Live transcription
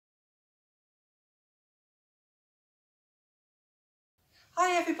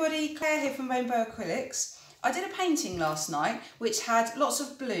Hi everybody, Claire here from Rainbow Acrylics. I did a painting last night which had lots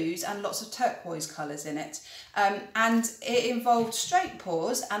of blues and lots of turquoise colours in it, and it involved straight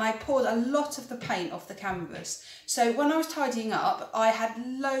pours, and I poured a lot of the paint off the canvas. So when I was tidying up, I had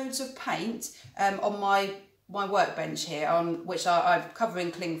loads of paint on my workbench here, on which I'm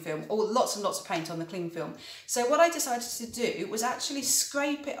covering cling film, lots and lots of paint on the cling film. So what I decided to do was actually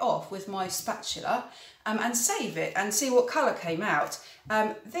scrape it off with my spatula and save it and see what colour came out.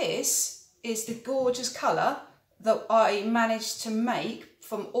 This is the gorgeous colour that I managed to make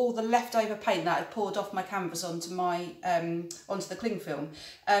from all the leftover paint that I poured off my canvas onto the cling film.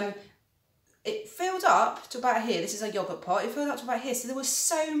 It filled up to about here. This is a yoghurt pot. It filled up to about here. So there was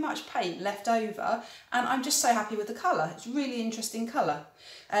so much paint left over, and I'm just so happy with the colour. It's a really interesting colour.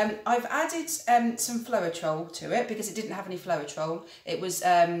 I've added some floetrol to it because it didn't have any floetrol. It was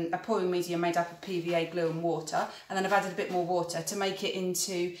a pouring medium made up of PVA glue and water, and then I've added a bit more water to make it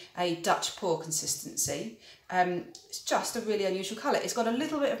into a Dutch pour consistency. It's just a really unusual colour. It's got a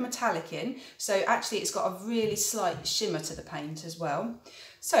little bit of metallic in, so actually it's got a really slight shimmer to the paint as well.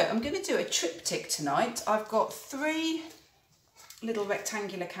 So I'm going to do a triptych tonight. I've got 3 little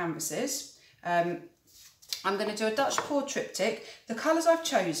rectangular canvases. I'm going to do a Dutch pour triptych. The colours I've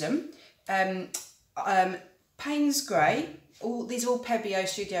chosen, Payne's Grey, these are all Pebeo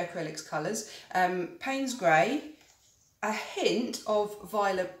Studio Acrylics colours, Payne's Grey, a hint of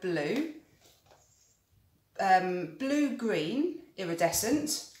violet blue, blue-green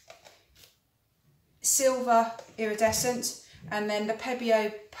iridescent, silver iridescent, and then the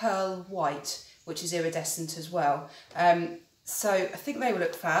Pebeo Pearl White, which is iridescent as well. So I think they will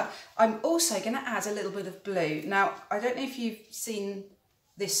look fab. I'm also going to add a little bit of blue. Now, I don't know if you've seen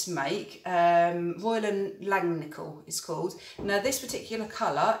this make, Royal and Langnickel it's called. Now this particular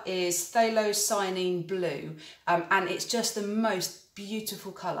colour is Phthalo Cyanine Blue, and it's just the most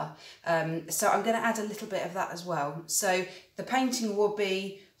beautiful colour. So I'm going to add a little bit of that as well. So the painting will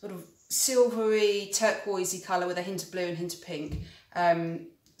be sort of silvery, turquoisey colour with a hint of blue and a hint of pink.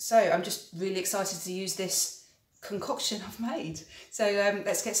 So I'm just really excited to use this concoction I've made. So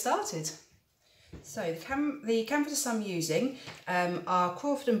let's get started. So the canvases I'm using are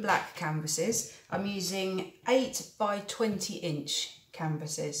Crawford & Black canvases. I'm using 8 by 20 inch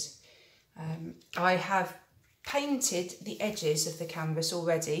canvases. I have painted the edges of the canvas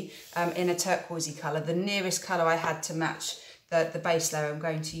already in a turquoisey colour, the nearest colour I had to match the base layer I'm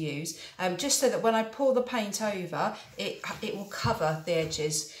going to use, just so that when I pour the paint over, it will cover the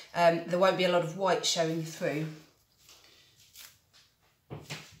edges. There won't be a lot of white showing through.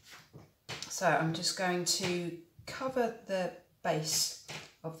 So I'm just going to cover the base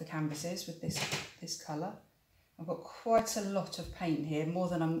of the canvases with this colour. I've got quite a lot of paint here, more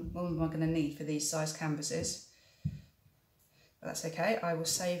than I'm going to need for these size canvases. But that's okay, I will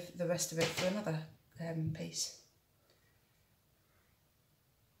save the rest of it for another piece.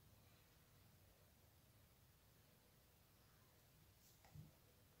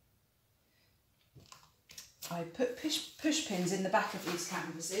 I put push pins in the back of these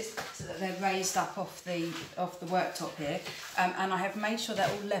canvases so that they're raised up off the worktop here, and I have made sure they're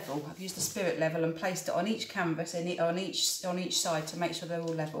all level. I've used the spirit level and placed it on each canvas and on each side to make sure they're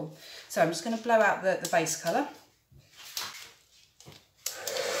all level. So I'm just going to blow out the base colour.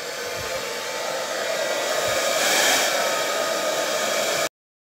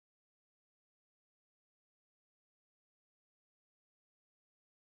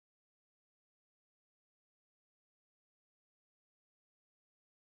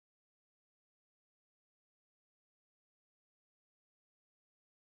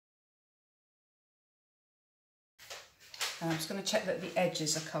 And I'm just going to check that the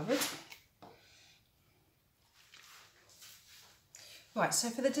edges are covered. Right,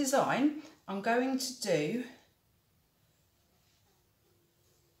 so for the design, I'm going to do,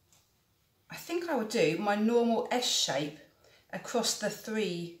 I think I would do my normal S shape across the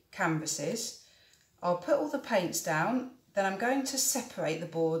 3 canvases. I'll put all the paints down, then I'm going to separate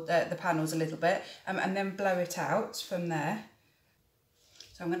the panels a little bit, and then blow it out from there.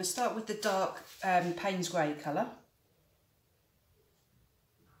 So I'm going to start with the dark Payne's Grey colour.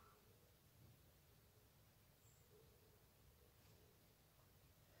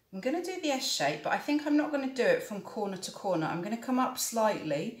 I'm going to do the S shape, but I think I'm not going to do it from corner to corner. I'm going to come up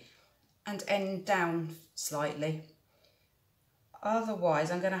slightly and end down slightly.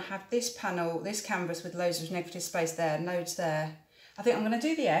 Otherwise, I'm going to have this canvas with loads of negative space there, nodes there. I think I'm going to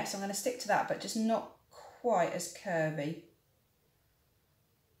do the S, I'm going to stick to that, but just not quite as curvy.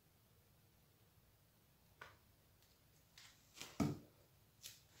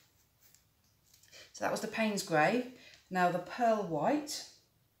 So that was the Payne's Grey. Now the pearl white.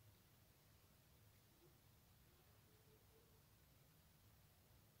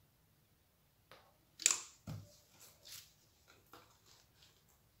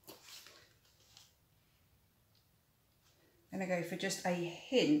 I'm going to go for just a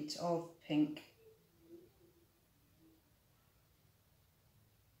hint of pink.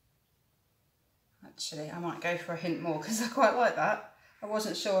 Actually, I might go for a hint more because I quite like that. I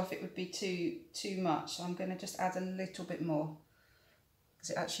wasn't sure if it would be too much, so I'm going to just add a little bit more because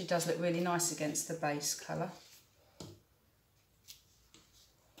it actually does look really nice against the base colour.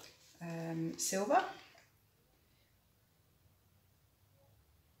 Silver.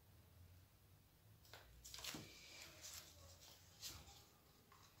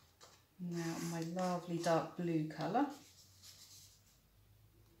 Now my lovely dark blue colour.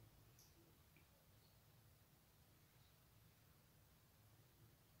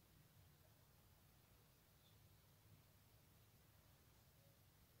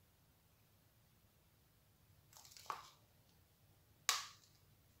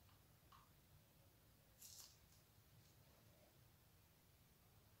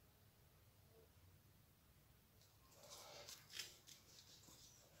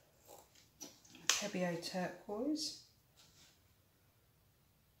 Turquoise.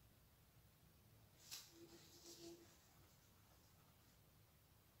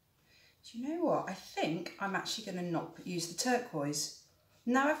 Do you know what? I think I'm actually going to not use the turquoise.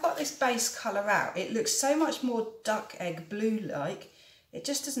 Now I've got this base colour out, it looks so much more duck egg blue like. It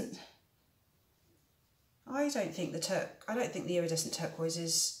just doesn't. I don't think the iridescent turquoise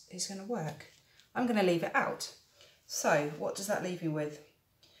is going to work. I'm going to leave it out. So what does that leave me with?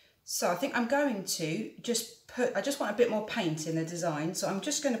 So I think I'm going to just put, I just want a bit more paint in the design, so I'm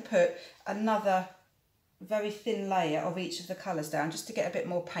just going to put another very thin layer of each of the colours down just to get a bit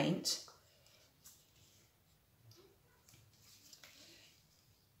more paint.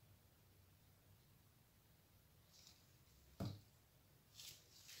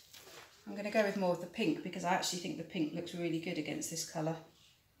 I'm going to go with more of the pink because I actually think the pink looks really good against this colour.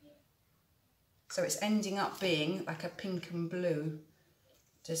 So it's ending up being like a pink and blue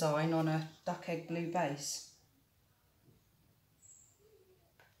design on a duck egg blue base.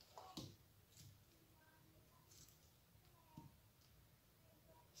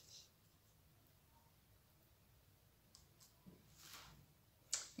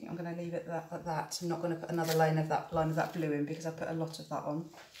 I think I'm going to leave it like that. I'm not going to put another line of that blue in because I put a lot of that on.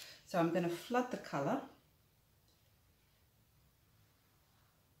 So I'm going to flood the colour.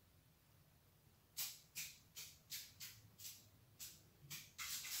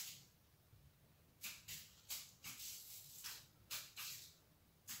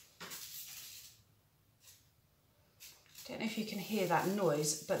 I don't know if you can hear that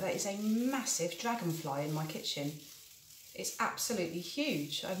noise, but there is a massive dragonfly in my kitchen. It's absolutely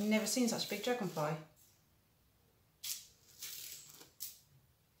huge. I've never seen such a big dragonfly.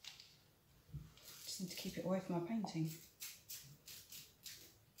 Just need to keep it away from my painting.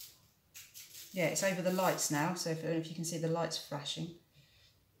 Yeah, it's over the lights now, so I don't know if you can see the lights flashing.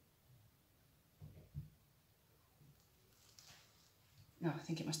 No, I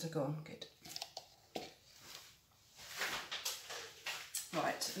think it must have gone. Good.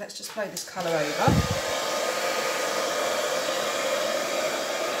 Right, let's just blow this colour over.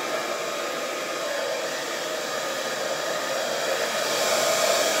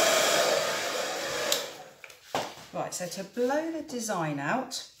 Right, so to blow the design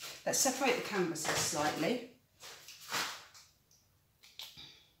out, let's separate the canvases slightly.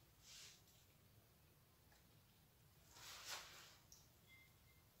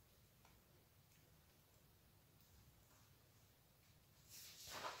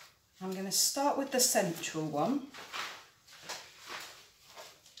 I'm going to start with the central one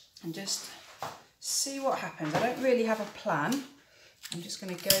and just see what happens. I don't really have a plan. I'm just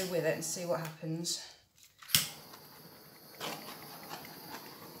going to go with it and see what happens.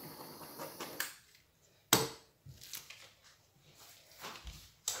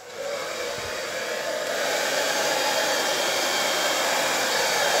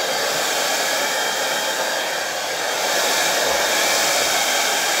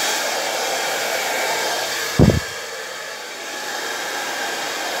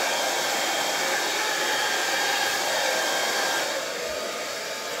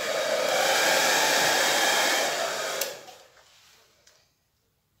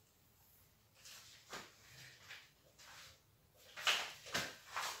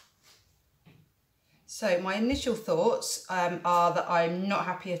 So my initial thoughts are that I'm not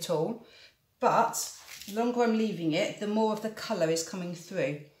happy at all, but the longer I'm leaving it, the more of the colour is coming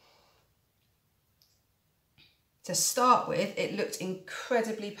through. To start with, it looked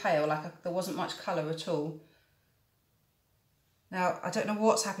incredibly pale, like there wasn't much colour at all. Now, I don't know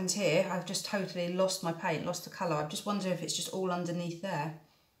what's happened here. I've just totally lost my paint, lost the colour. I'm just wondering if it's just all underneath there.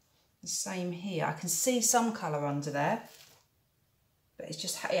 The same here. I can see some colour under there, but it's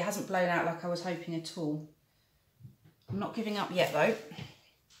just, it hasn't blown out like I was hoping at all. I'm not giving up yet though,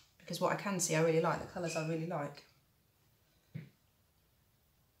 because what I can see I really like, the colours I really like.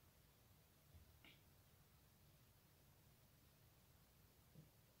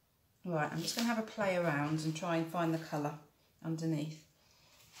 Right, I'm just going to have a play around and try and find the colour underneath.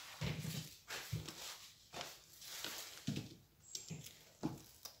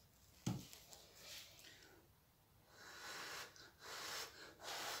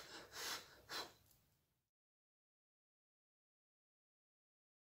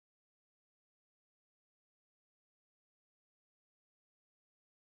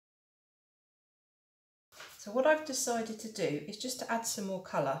 So what I've decided to do is just to add some more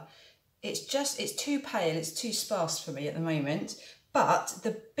colour. It's too pale, it's too sparse for me at the moment, but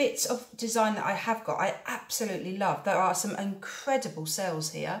the bits of design that I have got, I absolutely love. There are some incredible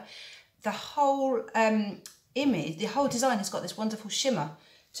cells here. The whole image, the whole design has got this wonderful shimmer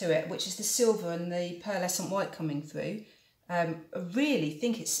to it, which is the silver and the pearlescent white coming through. I really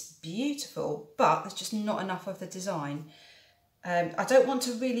think it's beautiful, but there's just not enough of the design. I don't want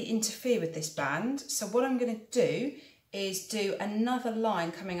to really interfere with this band, so what I'm going to do is do another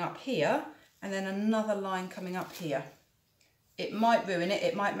line coming up here and then another line coming up here. It might ruin it,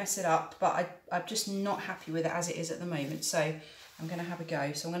 it might mess it up, but I'm just not happy with it as it is at the moment, so I'm going to have a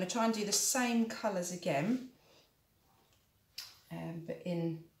go. So I'm going to try and do the same colours again, but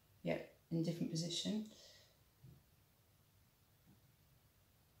in different position.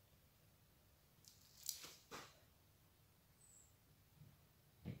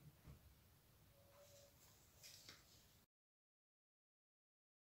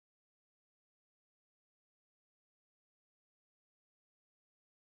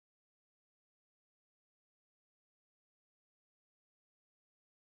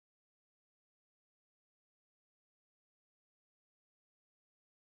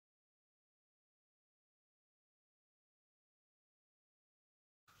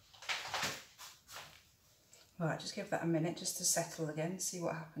 Right, just give that a minute just to settle again, see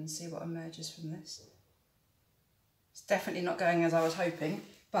what happens, see what emerges from this. It's definitely not going as I was hoping,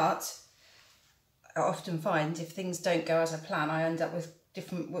 but I often find if things don't go as I plan, I end up with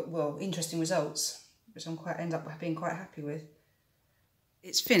different, well, interesting results, which end up being quite happy with.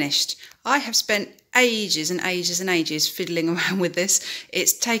 It's finished. I have spent ages and ages and ages fiddling around with this.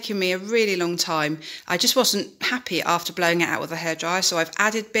 It's taken me a really long time. I just wasn't happy after blowing it out with a hairdryer, so I've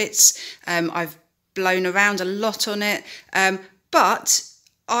added bits, I've blown around a lot on it, but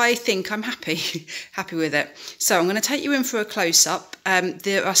I think I'm happy with it. So I'm going to take you in for a close-up.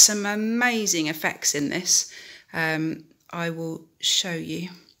 There are some amazing effects in this. I will show you.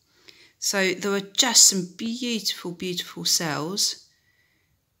 So there are just some beautiful, beautiful cells,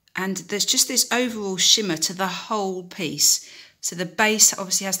 and there's just this overall shimmer to the whole piece. So the base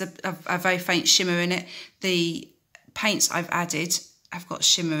obviously has a very faint shimmer in it. The paints I've added have got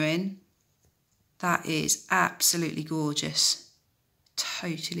shimmer in. That is absolutely gorgeous.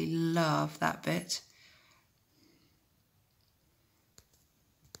 Totally love that bit.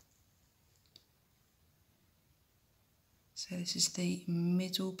 So this is the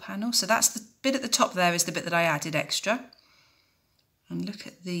middle panel. So that's the bit at the top there is the bit that I added extra. And look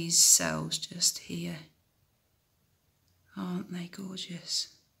at these cells just here. Aren't they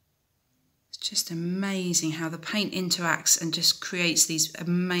gorgeous? It's just amazing how the paint interacts and just creates these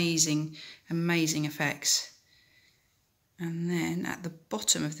amazing, amazing effects. And then at the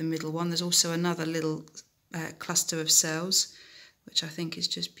bottom of the middle one, there's also another little cluster of cells, which I think is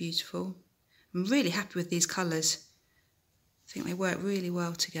just beautiful. I'm really happy with these colours. I think they work really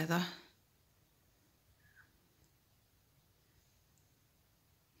well together.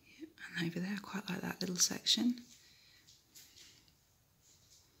 Yeah, and over there, I quite like that little section.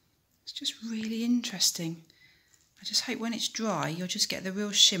 It's just really interesting. I just hope when it's dry, you'll just get the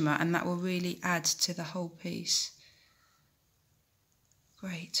real shimmer, and that will really add to the whole piece.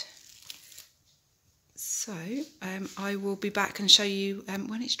 Great. So I will be back and show you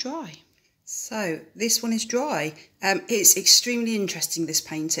when it's dry. So this one is dry. It's extremely interesting, this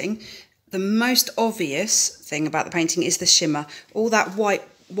painting. The most obvious thing about the painting is the shimmer. All that white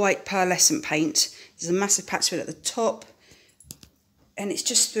pearlescent paint. There's a massive patch of it at the top, and it's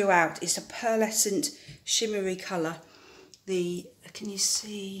just throughout. It's a pearlescent, shimmery colour. Can you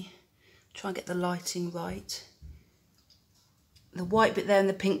see? Try and get the lighting right. The white bit there and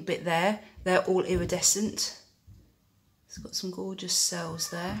the pink bit there, they're all iridescent. It's got some gorgeous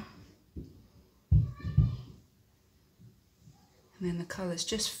cells there. And then the colours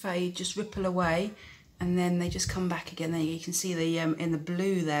just fade, just ripple away, and then they just come back again. There you can see the in the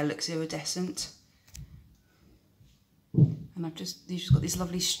blue there looks iridescent. And you've just got these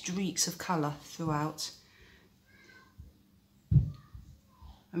lovely streaks of colour throughout.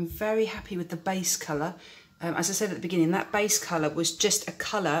 I'm very happy with the base colour. As I said at the beginning, that base colour was just a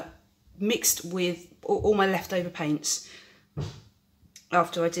colour mixed with all my leftover paints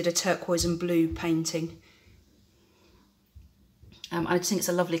after I did a turquoise and blue painting. I just think it's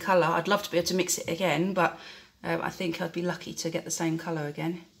a lovely colour. I'd love to be able to mix it again, but I think I'd be lucky to get the same colour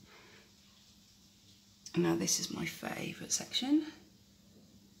again. Now this is my favourite section.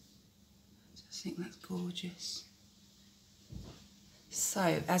 I just think that's gorgeous.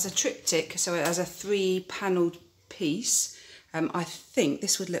 So as a triptych, so as a 3-panelled piece, I think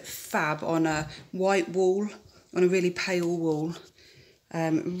this would look fab on a white wall, on a really pale wall.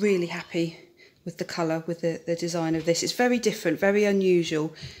 Really happy with the colour, with the design of this. It's very different, very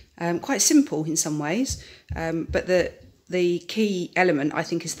unusual, quite simple in some ways, but the key element I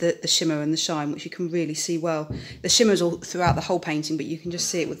think is the shimmer and the shine, which you can really see well. The shimmer's all throughout the whole painting, but you can just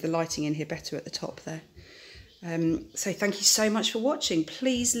see it with the lighting in here better at the top there. So thank you so much for watching.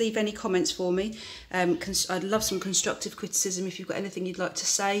 Please leave any comments for me. I'd love some constructive criticism if you've got anything you'd like to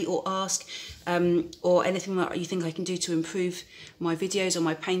say or ask, or anything that you think I can do to improve my videos or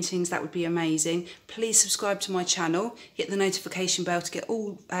my paintings. That would be amazing. Please subscribe to my channel, hit the notification bell to get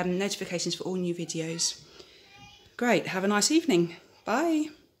all notifications for all new videos. Great, have a nice evening. Bye.